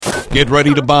Get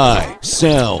ready to buy,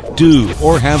 sell, do,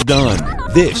 or have done.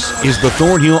 This is the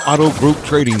Thornhill Auto Group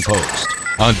Trading Post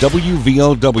on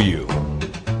WVOW.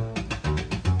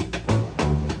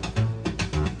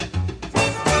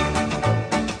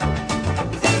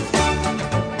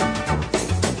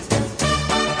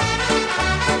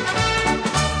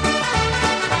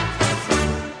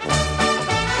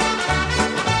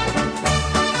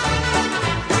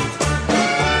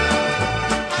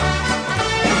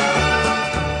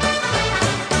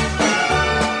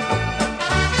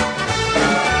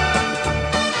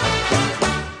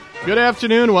 Good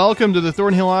afternoon. Welcome to the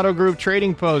Thornhill Auto Group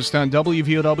Trading Post on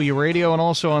WVOW Radio and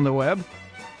also on the web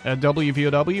at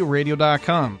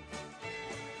WVOWradio.com.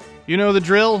 You know the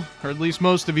drill, or at least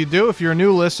most of you do. If you're a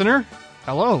new listener,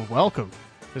 hello, welcome.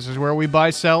 This is where we buy,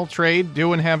 sell, trade,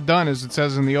 do, and have done, as it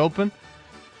says in the open.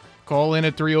 Call in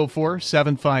at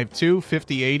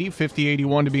 304-752-5080,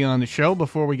 5081 to be on the show.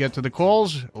 Before we get to the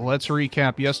calls, let's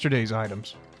recap yesterday's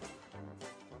items.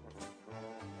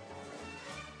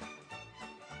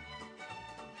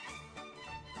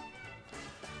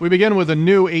 We begin with a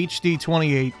new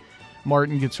HD28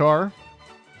 Martin guitar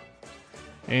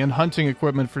and hunting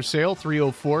equipment for sale,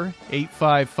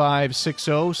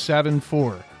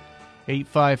 304-855-6074,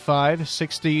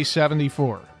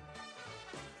 855-6074.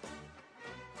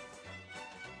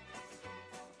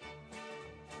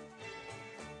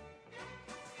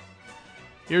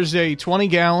 Here's a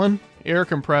 20-gallon air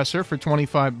compressor for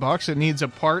 $25. It needs a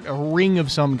part, a ring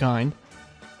of some kind.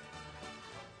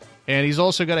 And he's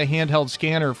also got a handheld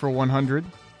scanner for $100,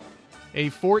 a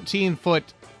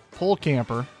 14-foot pole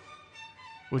camper,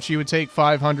 which he would take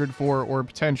 $500 for or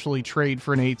potentially trade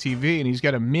for an ATV, and he's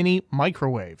got a mini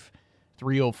microwave,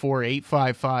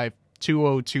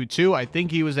 304-855-2022. I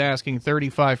think he was asking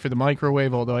 $35 for the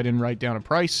microwave, although I didn't write down a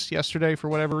price yesterday for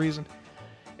whatever reason.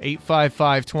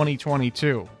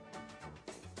 855-2022.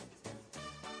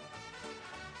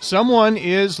 Someone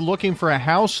is looking for a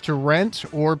house to rent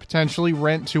or potentially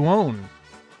rent to own.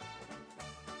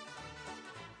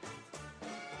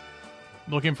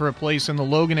 Looking for a place in the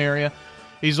Logan area.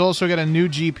 He's also got a new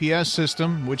GPS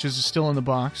system, which is still in the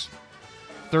box.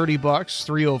 $30,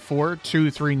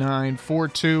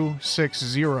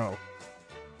 304-239-4260.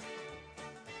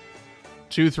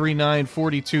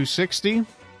 239-4260.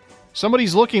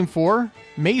 Somebody's looking for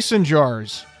mason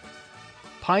jars.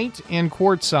 Pint and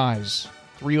quart size.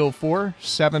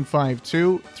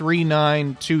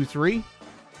 304-752-3923.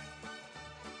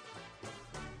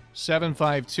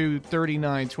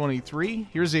 752-3923.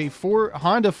 Here's a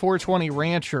Honda 420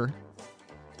 Rancher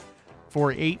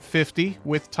for $850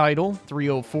 with title.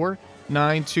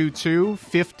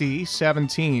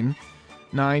 304-922-5017.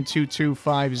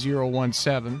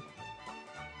 922-5017.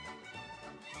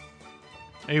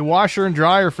 A washer and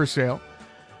dryer for sale.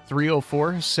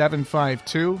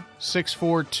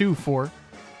 304-752-6424.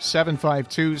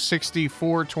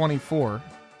 752-6424.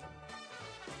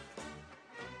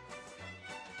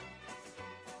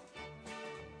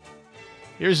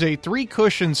 Here's a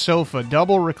 3-cushion sofa,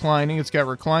 double reclining. It's got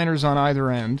recliners on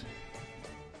either end.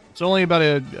 It's only about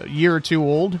a year or two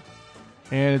old,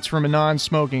 and it's from a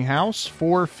non-smoking house.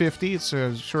 $450. It's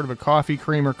a sort of a coffee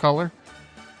creamer color.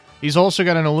 He's also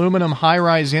got an aluminum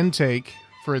high-rise intake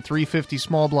for a 350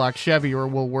 small block Chevy, or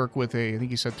we'll work with I think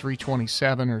he said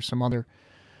 327 or some other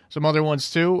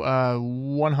ones too.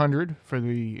 $100 for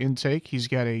the intake. He's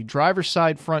got a driver's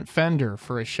side front fender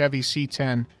for a Chevy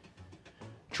C10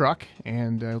 truck,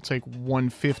 and he'll take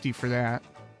 $150 for that.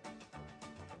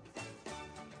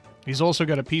 He's also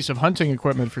got a piece of hunting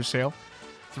equipment for sale.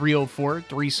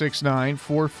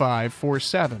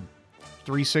 304-369-4547.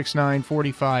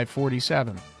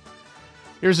 369-4547.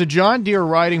 Here's a John Deere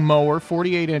riding mower,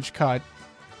 48-inch cut.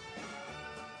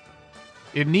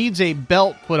 It needs a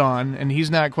belt put on, and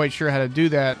he's not quite sure how to do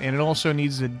that, and it also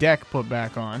needs the deck put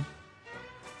back on.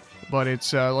 But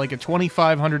it's like a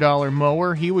 $2,500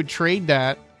 mower. He would trade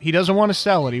that. He doesn't want to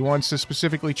sell it. He wants to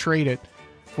specifically trade it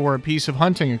for a piece of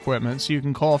hunting equipment, so you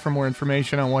can call for more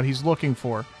information on what he's looking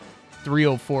for.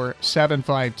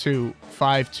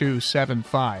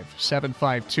 304-752-5275.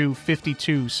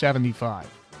 752-5275.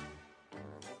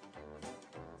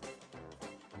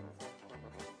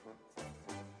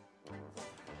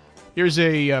 Here's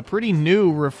a pretty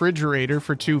new refrigerator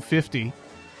for $250.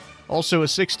 Also a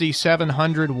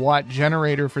 6,700 watt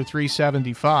generator for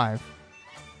 $375.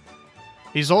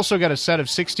 He's also got a set of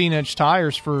 16-inch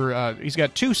tires for, he's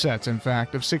got two sets, in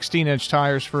fact, of 16-inch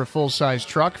tires for a full-size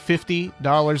truck,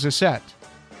 $50 a set.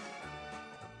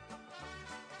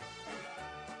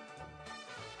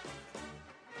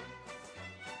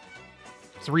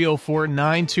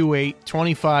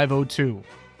 $304-928-2502.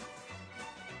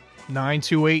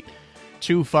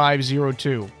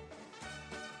 928-2502.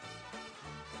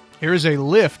 Here's a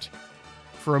lift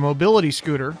for a mobility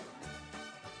scooter.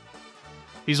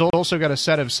 He's also got a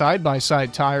set of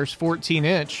side-by-side tires,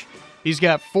 14-inch. He's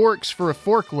got forks for a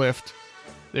forklift.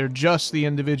 They're just the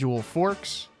individual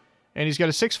forks. And he's got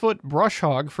a 6-foot brush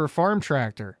hog for a farm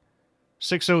tractor.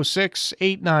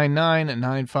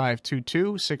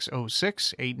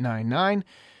 606-899-9522,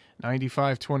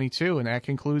 606-899-9522. And that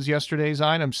concludes yesterday's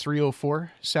items,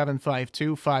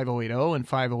 304-752-5080 and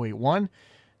 5081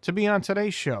 to be on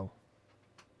today's show.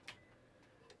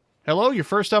 Hello, you're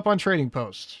first up on Trading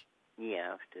Post.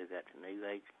 Yeah, I've still got the new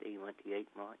HD 28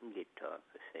 Martin guitar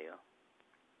for sale.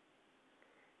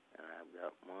 And I've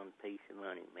got one piece of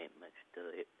money commitment to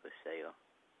it for sale.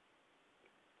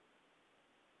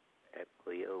 At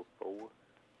 304-855-6074.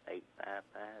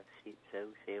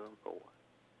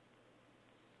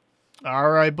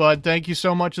 All right, bud. Thank you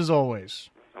so much as always.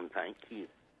 Thank you.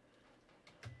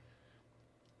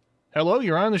 Hello,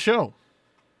 you're on the show.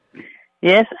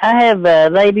 Yes, I have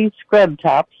ladies scrub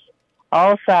tops,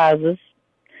 all sizes,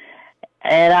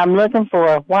 and I'm looking for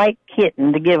a white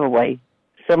kitten to give away.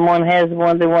 Someone has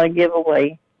one they want to give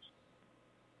away.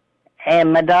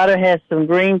 And my daughter has some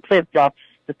green flip-flops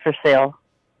for sale.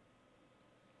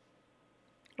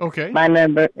 Okay. My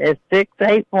number is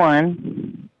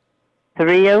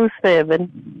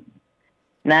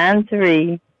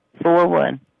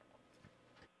 681-307-9341.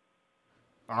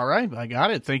 All right, I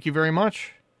got it. Thank you very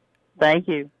much. Thank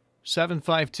you.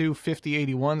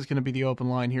 752-5081 is going to be the open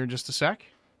line here in just a sec.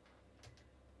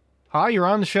 Hi, you're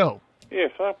on the show. Yes,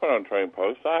 I put on Trading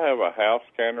Post. I have a house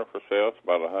scanner for sale. It's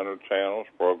about 100 channels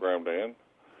programmed in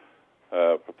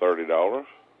for $30.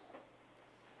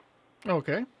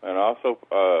 Okay. And I also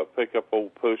pick up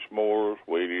old push mowers,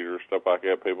 weed eaters, stuff like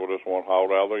that. People just want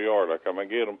hauled out of their yard. I come and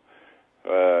get them.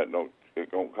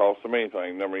 It don't cost them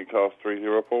anything. Number you cost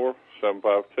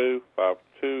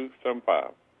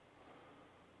 304-752-5275.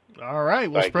 All right,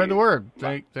 we'll Thank spread you. the word.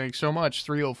 Thanks so much.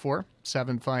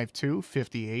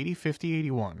 304-752-5080,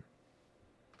 5081.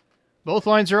 Both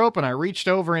lines are open. I reached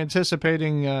over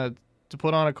anticipating to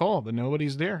put on a call, but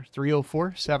nobody's there.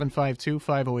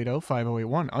 304-752-5080,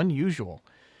 5081. Unusual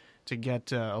to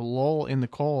get a lull in the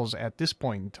calls at this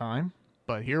point in time,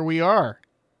 but here we are.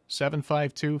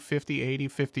 752-5080,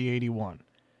 5081.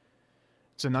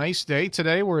 It's a nice day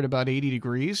today. We're at about 80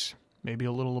 degrees. Maybe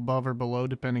a little above or below,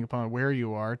 depending upon where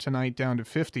you are. Tonight, down to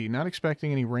 50. Not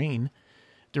expecting any rain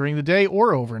during the day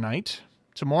or overnight.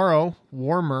 Tomorrow,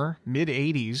 warmer,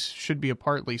 mid-80s. Should be a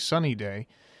partly sunny day.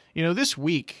 You know, this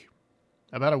week,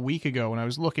 about a week ago when I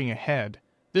was looking ahead,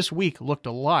 this week looked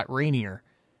a lot rainier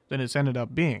than it's ended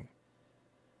up being.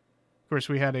 Of course,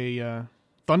 we had a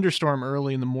thunderstorm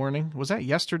early in the morning. Was that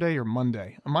yesterday or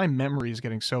Monday? My memory is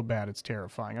getting so bad it's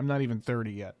terrifying. I'm not even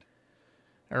 30 yet.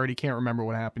 I already can't remember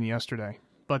what happened yesterday.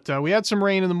 But we had some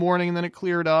rain in the morning, and then it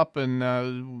cleared up.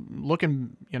 And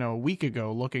looking, a week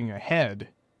ago, looking ahead,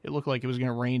 it looked like it was going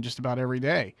to rain just about every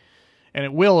day. And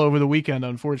it will over the weekend,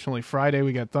 unfortunately. Friday,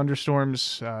 we got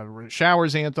thunderstorms,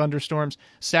 showers and thunderstorms.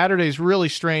 Saturday's really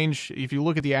strange. If you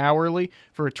look at the hourly,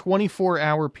 for a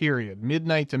 24-hour period,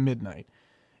 midnight to midnight,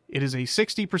 it is a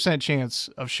 60% chance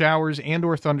of showers and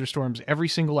or thunderstorms every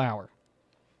single hour.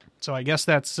 So I guess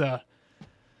that's a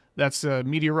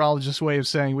meteorologist's way of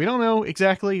saying we don't know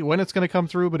exactly when it's going to come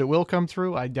through, but it will come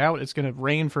through. I doubt it's going to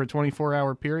rain for a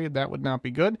 24-hour period. That would not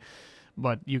be good.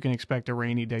 But you can expect a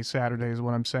rainy day Saturday is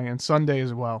what I'm saying. Sunday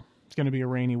as well. It's going to be a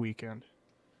rainy weekend.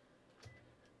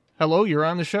 Hello, you're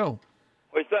on the show.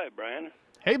 What's that, Brian?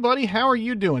 Hey, buddy, how are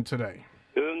you doing today?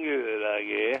 Doing good, I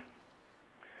guess.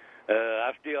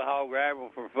 I still haul gravel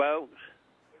for folks,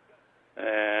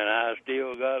 and I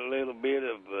still got a little bit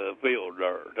of field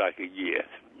dirt I could get.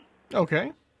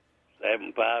 Okay.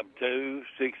 752-6789.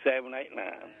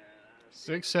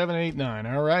 6789.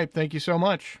 All right. Thank you so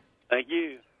much. Thank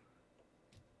you.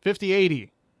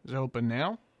 5080 is open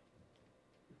now.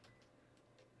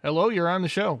 Hello, you're on the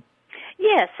show.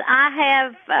 Yes,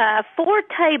 I have 4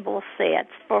 table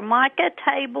sets. Formica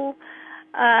table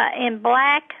and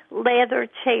black leather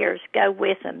chairs go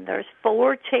with them. There's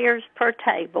 4 chairs per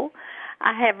table.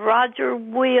 I have Roger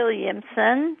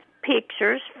Williamson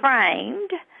pictures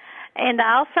framed. And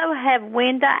I also have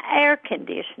window air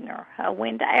conditioner,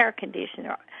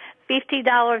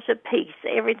 $50 a piece.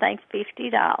 Everything's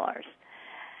 $50.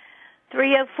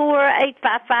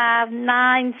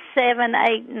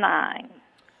 304-855-9789.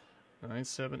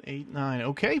 9789.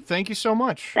 Okay, thank you so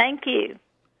much. Thank you.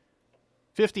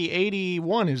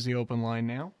 5081 is the open line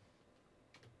now.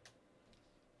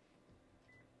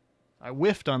 I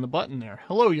whiffed on the button there.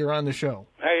 Hello, you're on the show.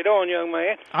 How you doing, young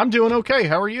man? I'm doing okay.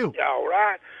 How are you? All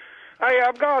right. Hey,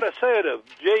 I've got a set of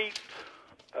Jeep,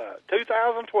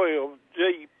 2012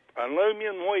 Jeep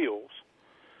aluminum wheels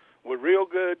with real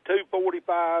good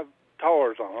 245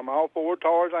 tires on them, all 4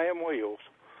 tires and wheels,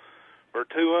 for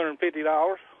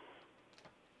 $250.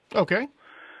 Okay.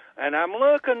 And I'm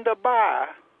looking to buy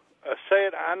a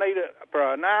set. I need it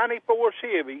for a 94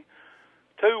 Chevy,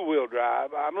 2-wheel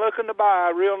drive. I'm looking to buy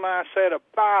a real nice set of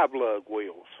 5-lug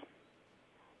wheels.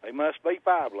 They must be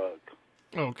 5-lug.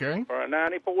 Okay. For a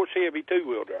 94 Chevy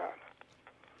 2-wheel drive.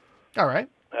 All right.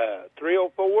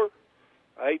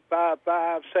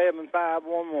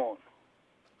 304-855-7511.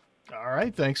 All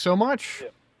right. Thanks so much.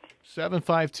 Yep.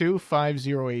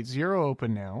 752-5080,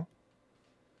 open now.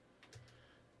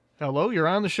 Hello, you're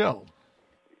on the show.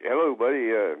 Hello,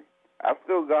 buddy. I've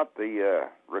still got the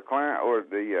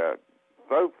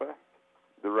sofa,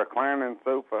 the reclining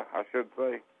sofa, I should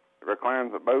say. It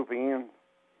reclines at both ends.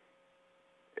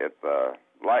 It's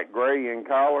light gray in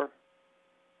color,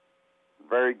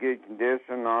 very good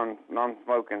condition,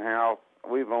 non-smoking house.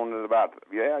 We've owned it about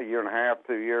a year and a half,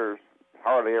 2 years.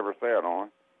 Hardly ever sat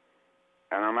on.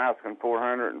 And I'm asking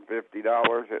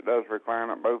 $450. It does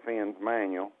recline at both ends,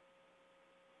 manual.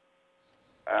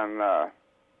 And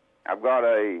I've got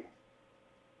a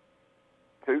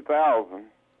 2000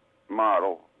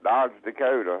 model Dodge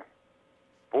Dakota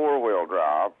 4-wheel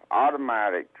drive,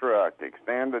 automatic truck,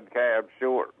 extended cab,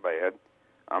 short bed.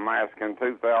 I'm asking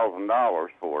 $2,000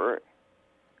 for it.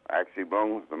 Actually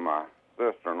belongs to my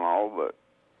sister-in-law, but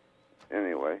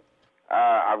anyway.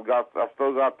 I've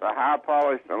still got the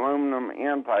high-polished aluminum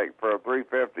intake for a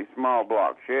 350 small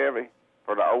block Chevy,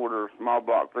 for the older small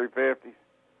block 350s.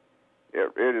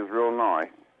 It is real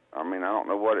nice. I mean, I don't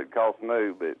know what it costs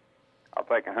new, but I'll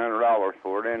take $100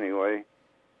 for it anyway.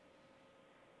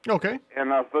 Okay.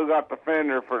 And I've still got the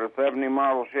fender for the 70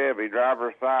 model Chevy,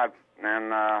 driver's side,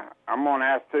 and I'm going to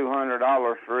ask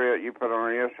 $200 for it. You put on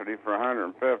there yesterday for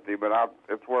 $150, but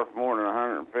it's worth more than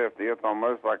 $150. It's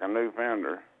almost like a new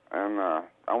fender, and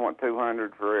I want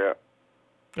 $200 for it.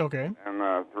 Okay. And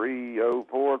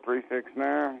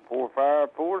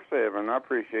 304-369-4547. I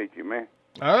appreciate you, man.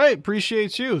 All right,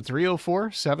 appreciate you.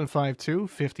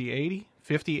 304-752-5080,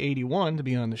 5081 to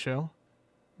be on the show.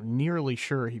 Nearly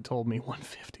sure he told me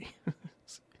 150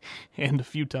 and a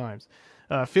few times.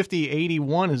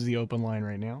 5081 is the open line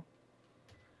right now.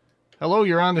 Hello,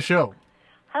 you're on the show.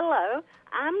 Hello.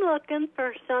 I'm looking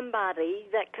for somebody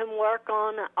that can work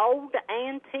on an old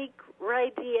antique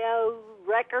radio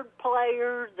record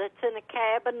player that's in a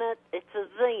cabinet. It's a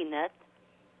Zenith.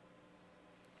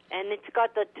 And it's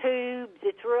got the tubes.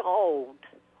 It's real old.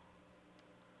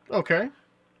 Okay.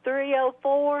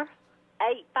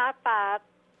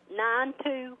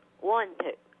 304-855-9212.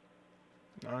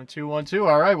 9212.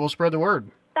 All right, we'll spread the word.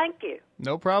 Thank you.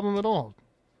 No problem at all.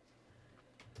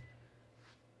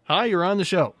 Hi, you're on the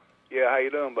show. Yeah, how you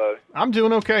doing, buddy? I'm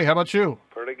doing okay. How about you?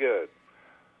 Pretty good.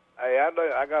 Hey, I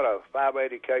got a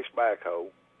 580 case backhoe,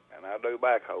 and I do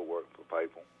backhoe work for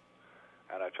people.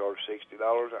 And I charge $60 an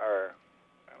hour,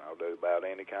 and I'll do about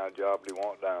any kind of job they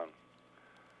want done.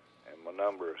 And my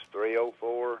number is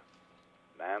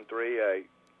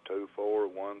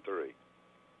 304-938-2413.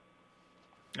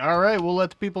 All right, we'll let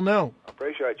the people know. I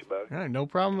appreciate you, buddy. All right, no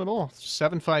problem at all.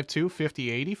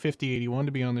 752-5080, 5081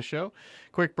 to be on the show.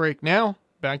 Quick break now.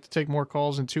 Back to take more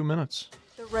calls in 2 minutes.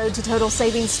 The road to total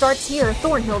savings starts here.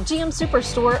 Thornhill GM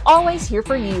Superstore, always here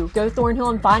for you. Go Thornhill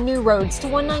and find new roads to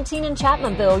 119 in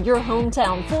Chapmanville, your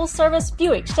hometown full-service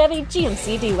Buick, Chevy,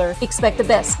 GMC dealer. Expect the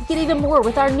best. Get even more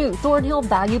with our new Thornhill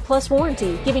Value Plus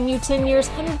warranty, giving you 10 years,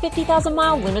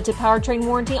 150,000-mile limited powertrain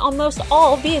warranty on most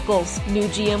all vehicles. New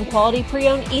GM quality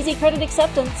pre-owned easy credit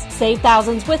acceptance. Save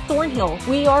thousands with Thornhill.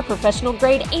 We are professional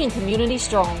grade and community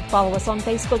strong. Follow us on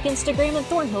Facebook, Instagram, and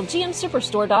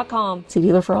ThornhillGMSuperstore.com. See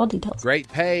dealer for all details. Great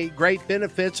pay, great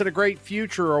benefits, and a great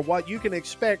future are what you can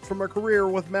expect from a career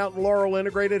with Mountain Laurel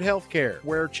Integrated Healthcare,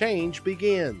 where change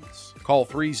begins. Call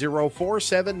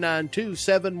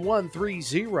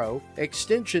 304-792-7130,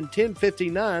 extension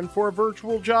 1059 for a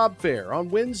virtual job fair on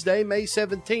Wednesday, May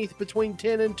 17th between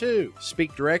 10 and 2.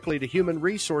 Speak directly to Human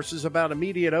Resources about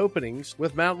immediate openings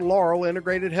with Mountain Laurel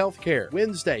Integrated Healthcare.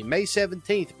 Wednesday, May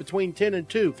 17th between 10 and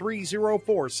 2,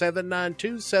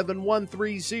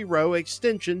 304-792-7130,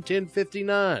 extension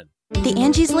 1059. The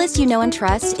Angie's List you know and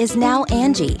trust is now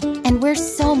Angie, and we're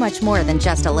so much more than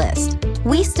just a list.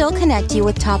 We still connect you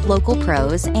with top local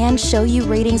pros and show you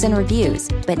ratings and reviews,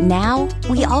 but now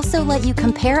we also let you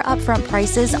compare upfront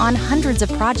prices on hundreds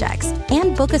of projects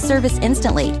and book a service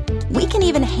instantly. We can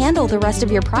even handle the rest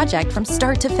of your project from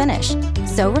start to finish.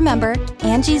 So remember,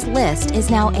 Angie's List is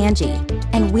now Angie,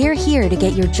 and we're here to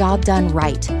get your job done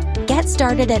right. Get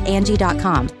started at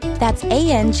Angie.com. That's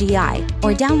ANGI,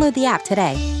 or download the app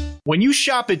today. When you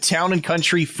shop at Town &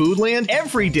 Country Foodland,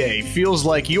 every day feels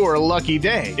like your lucky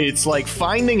day. It's like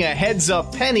finding a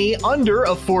heads-up penny under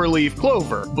a four-leaf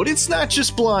clover. But it's not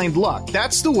just blind luck.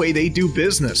 That's the way they do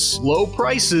business. Low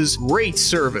prices, great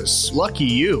service. Lucky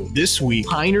you. This week,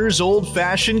 Heiner's Old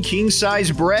Fashioned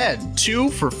King-Size Bread, 2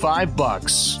 for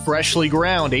 $5. Freshly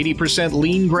ground, 80%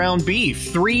 lean ground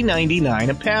beef, $3.99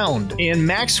 a pound. And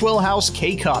Maxwell House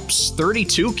K-Cups,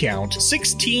 32 count,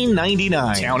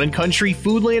 $16.99. Town & Country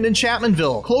Foodland in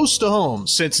Chapmanville, close to home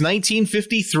since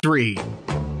 1953.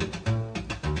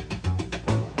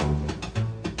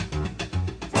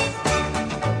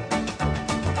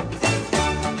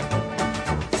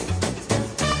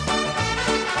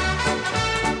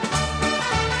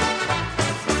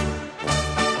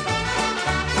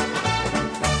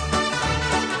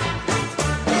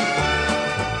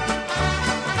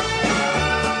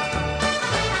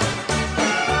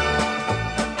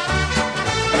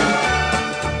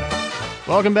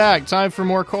 Welcome back. Time for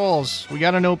more calls. We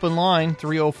got an open line.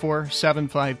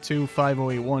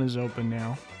 304-752-5081 is open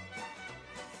now.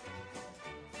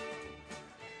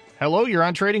 Hello, you're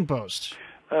on Trading Post.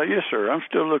 Yes, sir. I'm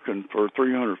still looking for a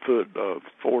 300-foot,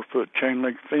 4-foot chain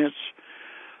link fence.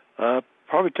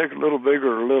 Probably take a little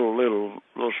bigger, a little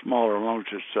smaller, as long as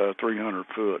it's 300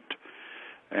 foot.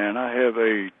 And I have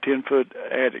a 10-foot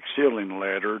attic ceiling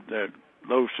ladder that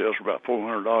low sells for about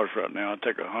 $400 right now. I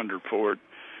take $100 for it.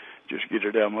 Just get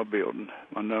it out of my building.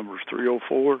 My number is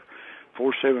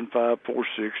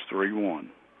 304-475-4631.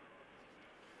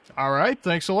 All right.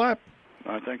 Thanks a lot.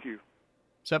 All right. Thank you.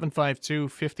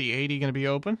 752-5080 going to be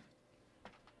open.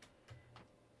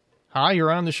 Hi,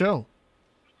 you're on the show.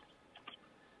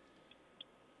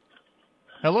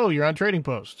 Hello, you're on Trading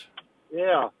Post.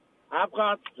 Yeah. I've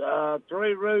got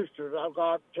 3 roosters. I've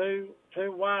got two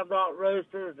Wyandotte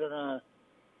roosters and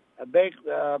a big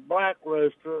black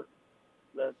rooster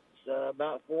that's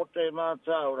about 14 months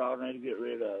old. I'll need to get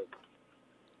rid of.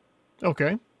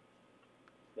 Okay.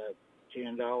 About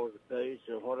 $10 a piece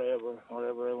or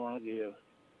whatever they want to give.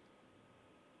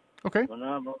 Okay. My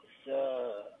number is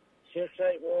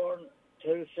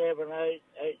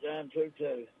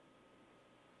 681-278-8922.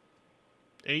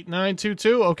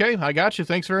 8922. Okay, I got you.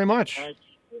 Thanks very much. Thanks.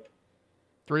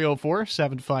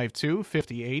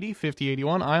 304-752-5080,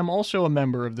 5081. I am also a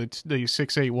member of the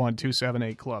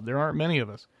 681-278 club. There aren't many of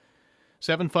us.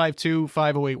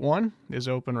 752-5081 is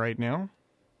open right now.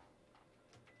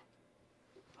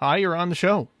 Hi, you're on the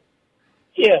show.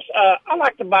 Yes, I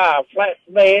like to buy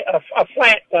a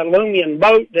flat aluminum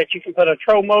boat that you can put a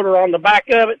troll motor on the back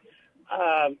of it.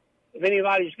 If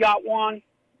anybody's got one,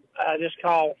 just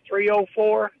call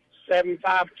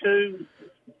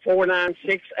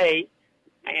 304-752-4968.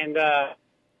 And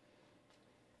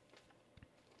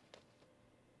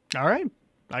all right,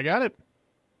 I got it.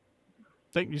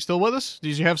 Think you still with us?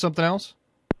 Did you have something else?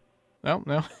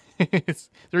 No. It's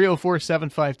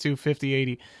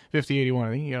 304-752-5080, 5081.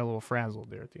 I think you got a little frazzled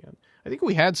there at the end. I think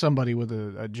we had somebody with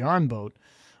a John boat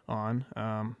on.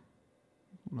 I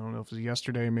don't know if it was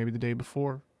yesterday or maybe the day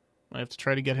before. I have to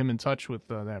try to get him in touch with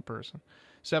that person.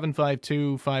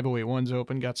 752-5081's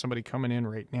open. Got somebody coming in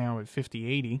right now at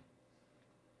 5080.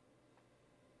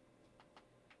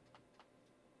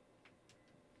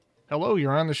 Hello,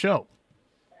 you're on the show.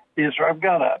 Yes, sir. I've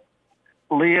got a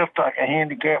lift, like a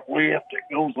handicap lift that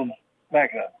goes on the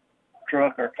back of a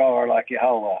truck or car like you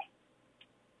haul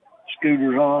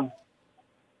scooters on.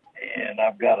 And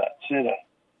I've got a set of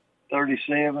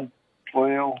 37,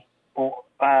 12,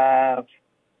 5,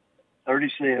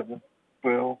 37,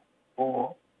 12,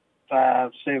 4,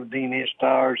 5, 17-inch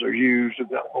tires are used. I've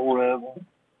got 4 of them.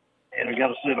 And I've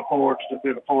got a set of forks to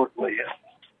fit a forklift.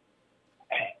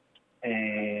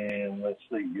 And let's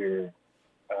see here.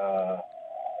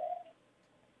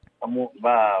 I'm wanting to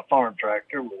buy a farm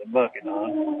tractor with a bucket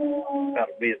on, about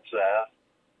a bid size,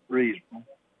 reasonable.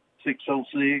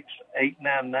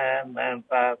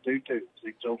 606-899-9522.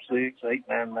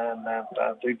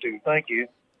 606-899-9522. Thank you.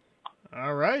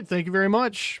 All right. Thank you very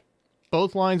much.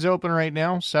 Both lines open right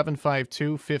now,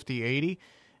 752-5080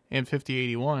 and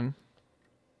 5081.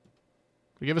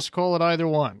 Give us a call at either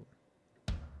one.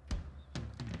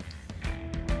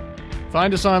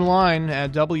 Find us online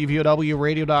at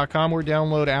WVOWradio.com or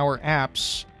download our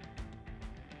apps,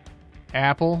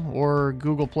 Apple or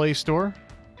Google Play Store.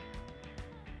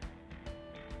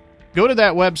 Go to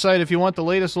that website if you want the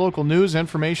latest local news,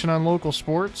 information on local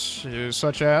sports,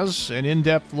 such as an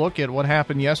in-depth look at what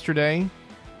happened yesterday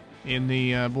in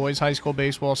the boys high school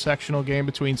baseball sectional game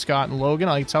between Scott and Logan.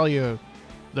 I can tell you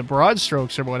the broad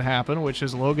strokes of what happened, which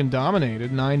is Logan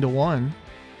dominated 9-1.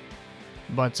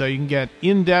 But you can get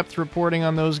in-depth reporting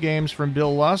on those games from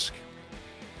Bill Lusk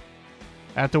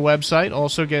at the website.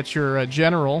 Also get your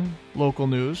general local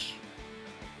news.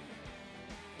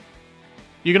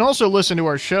 You can also listen to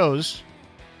our shows.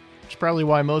 It's probably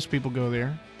why most people go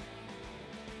there.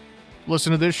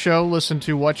 Listen to this show. Listen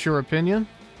to What's Your Opinion?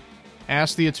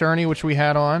 Ask the Attorney, which we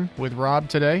had on with Rob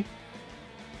today.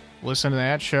 Listen to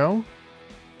that show.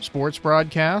 Sports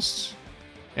broadcasts,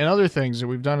 and other things that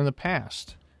we've done in the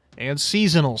past. And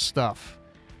seasonal stuff,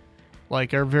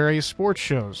 like our various sports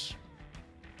shows.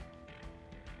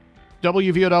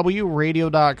 WVOW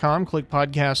radio.com. Click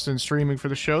podcast and streaming for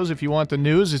the shows. If you want the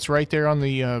news, it's right there on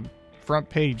the front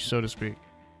page, so to speak.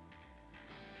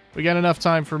 We got enough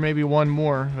time for maybe one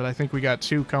more, but I think we got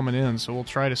two coming in, so we'll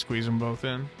try to squeeze them both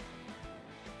in.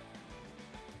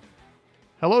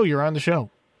 Hello, you're on the show.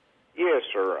 Yes,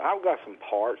 sir. I've got some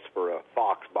parts for a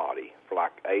Fox body for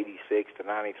like 86 to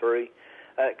 93.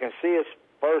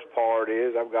 First part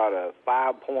is I've got a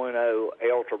 5.0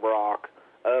 Ultrabrock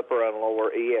upper and lower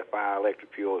EFI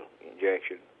electric fuel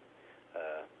injection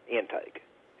intake.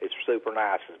 It's super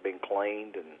nice. It's been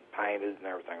cleaned and painted and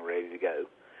everything ready to go.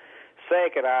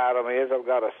 Second item is I've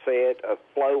got a set of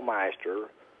Flowmaster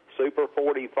Super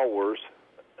 44s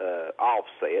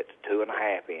offset,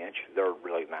 2.5 inch. They're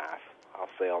really nice. I'll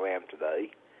sell them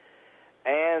today.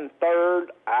 And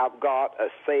third, I've got a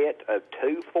set of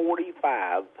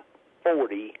 245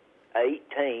 40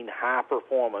 18 high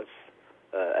performance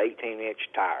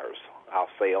 18-inch tires. I'll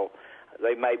sell.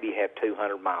 They maybe have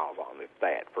 200 miles on them, if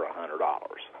that, for $100.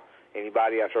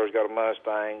 Anybody out there's got a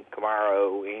Mustang,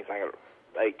 Camaro, anything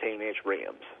 18-inch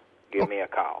rims, give me a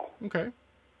call. Okay.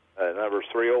 Number's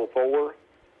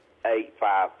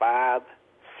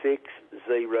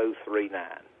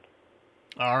 304-855-6039.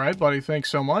 All right, buddy. Thanks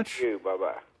so much. Thank you.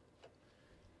 Bye-bye.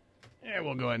 Yeah,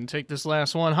 we'll go ahead and take this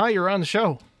last one. Hi, you're on the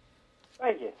show.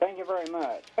 Thank you. Thank you very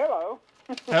much. Hello.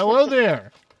 Hello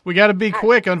there. We got to be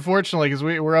quick, unfortunately, because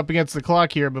we're up against the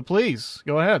clock here, but please,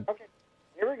 go ahead. Okay,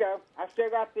 here we go. I still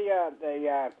got the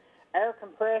air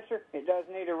compressor. It does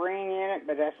need a ring in it,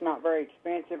 but that's not very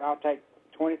expensive. I'll take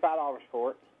 $25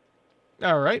 for it.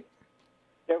 All right.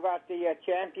 Still got the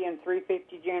Champion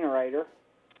 350 generator.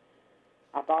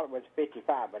 I thought it was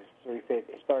 55, but it's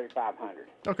 350. It's 3,500.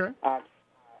 Okay.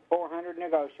 400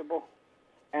 negotiable,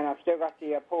 and I've still got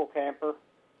the pool camper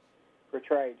for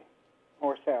trade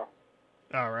or sell.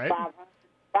 All right.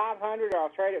 500. I'll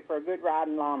trade it for a good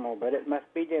riding lawnmower, but it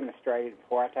must be demonstrated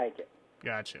before I take it.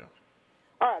 Gotcha.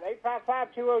 All right,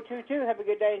 855-2022. Have a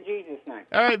good day in Jesus' name.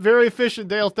 All right, very efficient,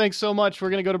 Dale. Thanks so much. We're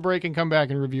going to go to break and come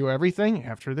back and review everything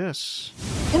after this.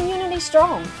 Community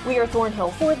strong. We are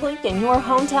Thornhill Ford Lincoln, your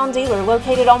hometown dealer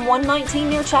located on 119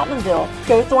 near Chapmanville.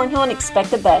 Go Thornhill and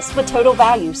expect the best with total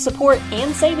value, support,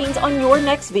 and savings on your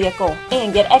next vehicle.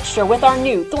 And get extra with our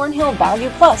new Thornhill Value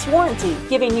Plus warranty,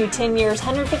 giving you 10 years,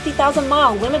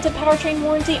 150,000-mile limited powertrain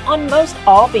warranty on most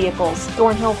all vehicles.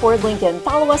 Thornhill Ford Lincoln.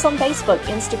 Follow us on Facebook,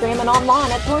 Instagram, and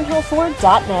online at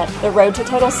thornhillford.net. The road to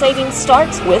total savings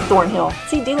starts with Thornhill.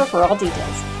 See dealer for all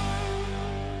details.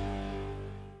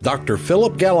 Dr.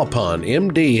 Philip Gallopon,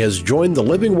 MD, has joined the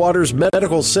Living Waters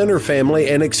Medical Center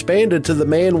family and expanded to the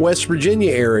Man, West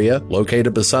Virginia area,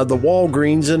 located beside the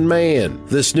Walgreens in Man.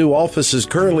 This new office is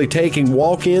currently taking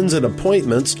walk-ins and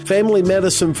appointments, family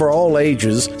medicine for all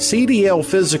ages, CDL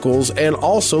physicals, and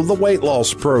also the weight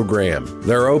loss program.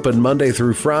 They're open Monday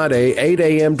through Friday, 8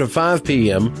 a.m. to 5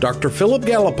 p.m. Dr. Philip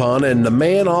Gallopon and the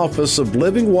Man office of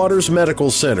Living Waters Medical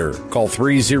Center. Call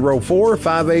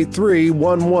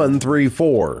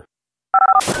 304-583-1134.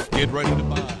 Get ready to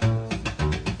buy.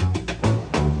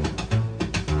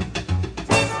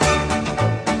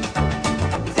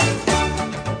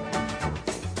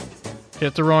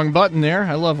 Hit the wrong button there.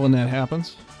 I love when that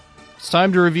happens. It's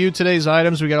time to review today's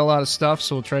items. We got a lot of stuff,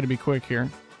 so we'll try to be quick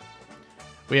here.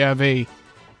 We have a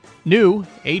new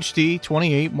HD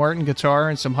 28 Martin guitar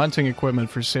and some hunting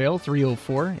equipment for sale.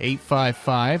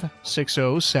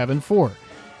 304-855-6074.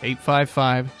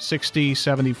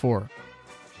 855-6074.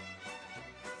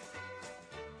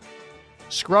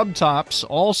 Scrub tops,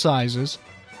 all sizes,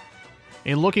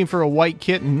 and looking for a white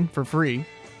kitten for free.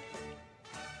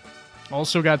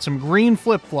 Also got some green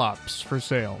flip-flops for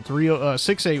sale.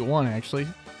 681, actually.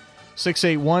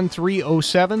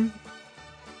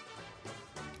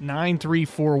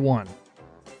 681-307-9341.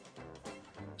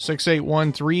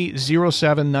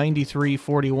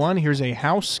 681-307-9341. Here's a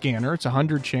house scanner. It's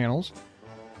 100 channels.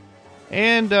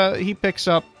 And he picks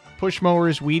up push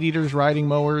mowers, weed eaters, riding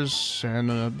mowers,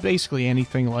 and basically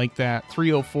anything like that.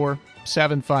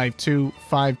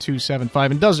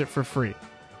 304-752-5275, and does it for free.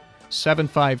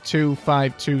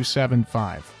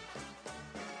 752-5275.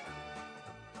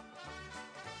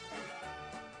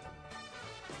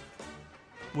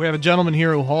 We have a gentleman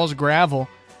here who hauls gravel,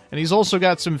 and he's also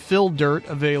got some filled dirt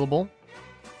available.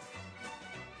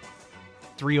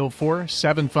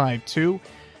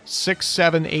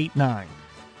 304-752-6789.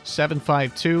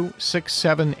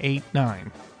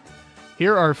 752-6789.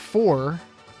 Here are 4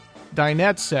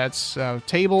 dinette sets,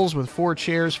 tables with 4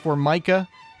 chairs, 4 mica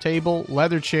table,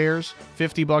 leather chairs,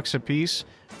 $50 a piece.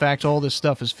 In fact, all this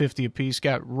stuff is $50 a piece.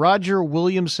 Got Roger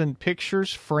Williamson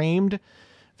pictures framed,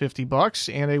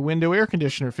 $50, and a window air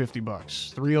conditioner,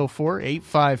 $50.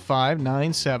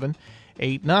 304-855-9789.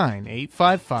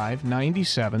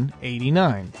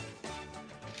 855-9789.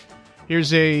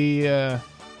 Here's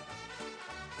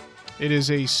it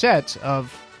is a set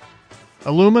of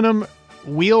aluminum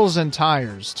wheels and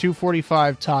tires,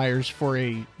 245 tires for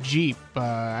a Jeep.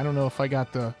 I don't know if I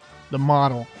got the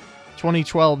model.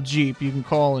 2012 Jeep. You can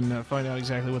call and find out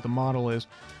exactly what the model is.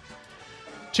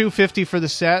 $250 for the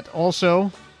set.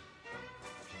 Also,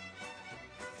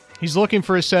 he's looking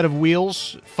for a set of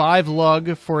wheels, 5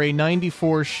 lug for a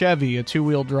 94 Chevy, a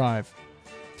 2-wheel drive.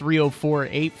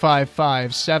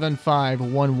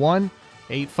 304-855-7511,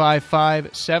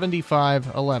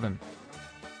 855-7511.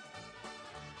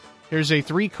 Here's a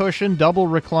 3-cushion, double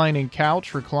reclining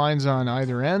couch, reclines on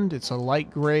either end. It's a light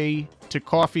gray to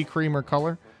coffee creamer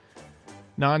color.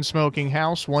 Non-smoking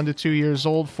house, 1 to 2 years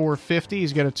old, $450.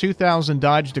 He's got a 2000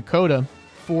 Dodge Dakota,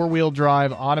 4-wheel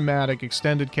drive, automatic,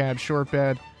 extended cab, short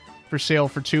bed, for sale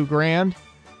for $2,000.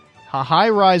 A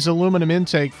high-rise aluminum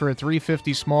intake for a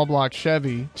 350 small block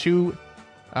Chevy,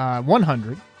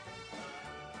 $100.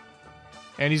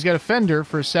 And he's got a fender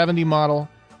for a 70 model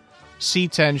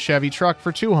C10 Chevy truck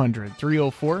for $200.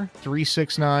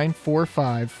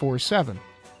 304-369-4547.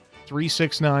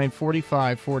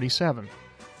 369-4547.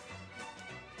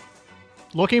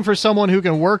 Looking for someone who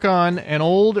can work on an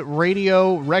old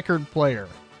radio record player.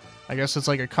 I guess it's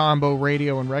like a combo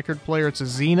radio and record player. It's a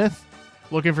Zenith.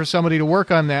 Looking for somebody to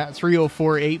work on that.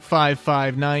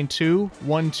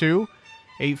 304-855-9212.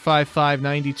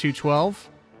 855-9212.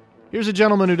 Here's a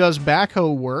gentleman who does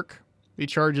backhoe work. He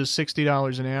charges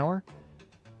 $60 an hour.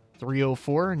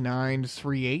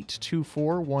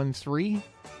 304-938-2413.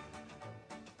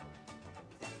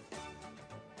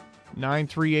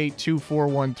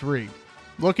 938-2413.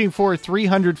 Looking for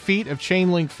 300 feet of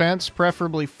chain link fence,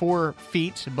 preferably 4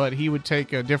 feet, but he would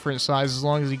take a different size as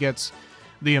long as he gets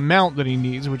the amount that he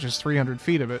needs, which is 300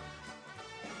 feet of it.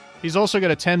 He's also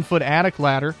got a 10-foot attic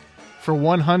ladder for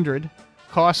 $100.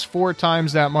 Costs 4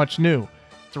 times that much new.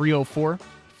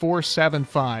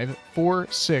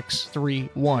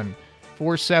 304-475-4631.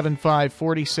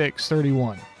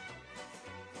 475-4631.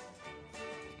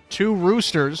 2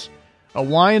 roosters, a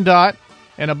Wyandotte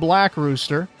and a black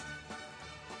rooster.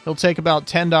 He'll take about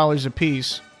 $10 a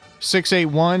piece.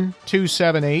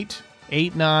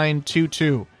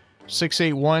 681-278-8922.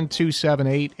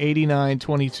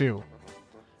 681-278-8922.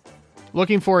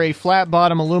 Looking for a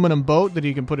flat-bottom aluminum boat that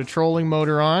you can put a trolling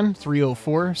motor on.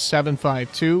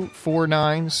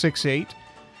 304-752-4968.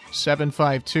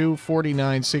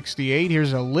 752-4968.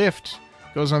 Here's a lift.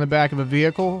 Goes on the back of a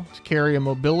vehicle to carry a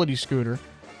mobility scooter.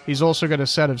 He's also got a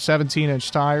set of 17-inch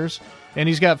tires. And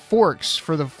he's got forks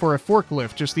for a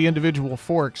forklift, just the individual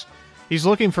forks. He's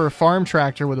looking for a farm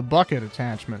tractor with a bucket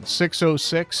attachment.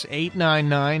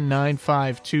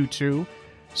 606-899-9522.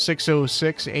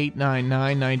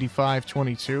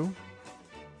 606-899-9522.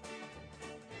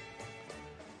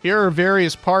 Here are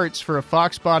various parts for a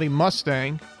Fox Body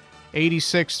Mustang,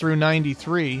 86 through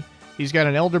 93. He's got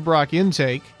an Elderbrock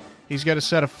intake. He's got a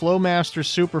set of Flowmaster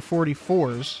Super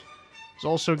 44s. He's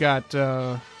also got,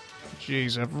 I've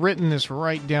written this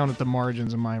right down at the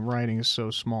margins, and my writing is so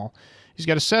small. He's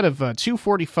got a set of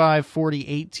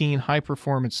 245-40-18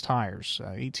 high-performance tires,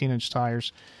 18-inch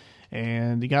tires.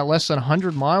 And he got less than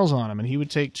 100 miles on him, and he would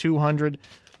take $200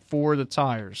 for the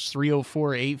tires.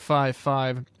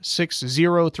 304-855-6039.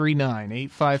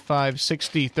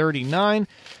 855-6039.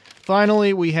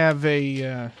 Finally, we have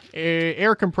a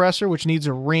air compressor, which needs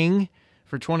a ring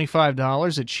for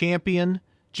 $25. A Champion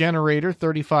generator,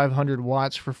 3,500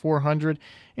 watts for $400.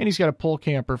 And he's got a pull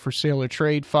camper for sale or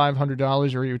trade,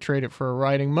 $500, or you would trade it for a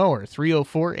riding mower.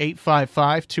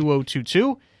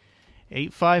 304-855-2022.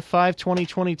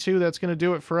 855-2022. That's going to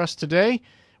do it for us today.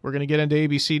 We're going to get into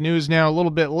ABC News now a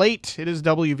little bit late. It is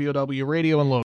WVOW Radio and Local.